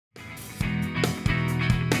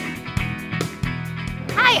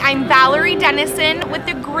Hi, I'm Valerie Dennison with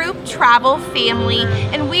the group Travel Family,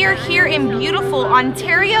 and we are here in beautiful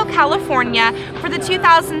Ontario, California for the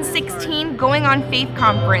 2016 Going on Faith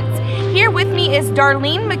Conference. Here with me is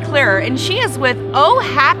Darlean McClure, and she is with Oh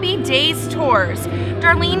Happy Days Tours.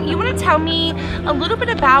 Darlean, you want to tell me a little bit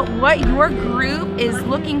about what your group is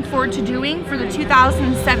looking forward to doing for the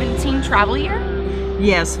 2017 travel year?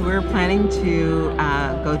 Yes, we're planning to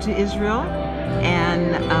go to Israel,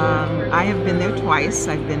 and I have been there twice.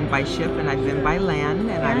 I've been by ship and I've been by land,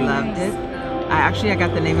 and I loved it. I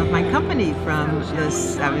got the name of my company from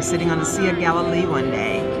this. I was sitting on the Sea of Galilee one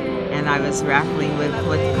day, and I was raffling with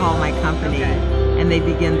what to call my company, and they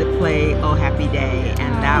began to play Oh Happy Day,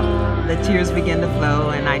 and the tears began to flow,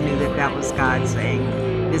 and I knew that that was God saying,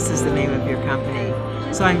 this is the name of your company.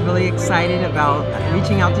 So I'm really excited about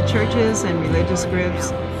reaching out to churches and religious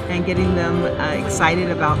groups and getting them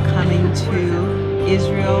excited about coming to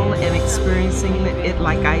Israel and experiencing it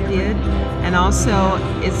like I did. And also,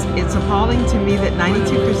 it's appalling to me that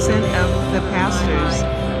 92% of the pastors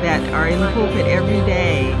that are in the pulpit every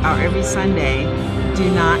day or every Sunday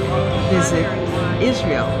do not visit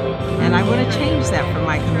Israel. And I want to change that for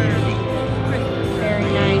my community. Very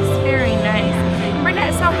nice, very nice.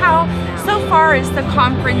 Brenda, so far is the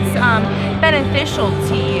conference beneficial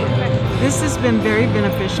to you? This has been very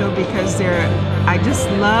beneficial because I just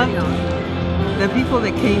loved the people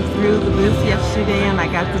that came through the booth yesterday, and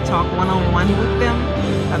I got to talk one-on-one with them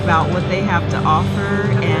about what they have to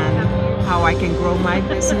offer and how I can grow my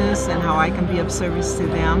business and how I can be of service to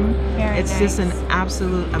them. It's just an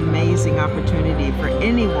absolute amazing opportunity for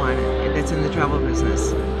anyone that's in the travel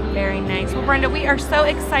business. Very nice. Well, Brenda, we are so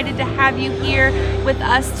excited to have you here with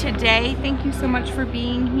us today. Thank you so much for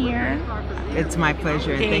being here. It's my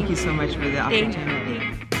pleasure, and thank you so much for the opportunity.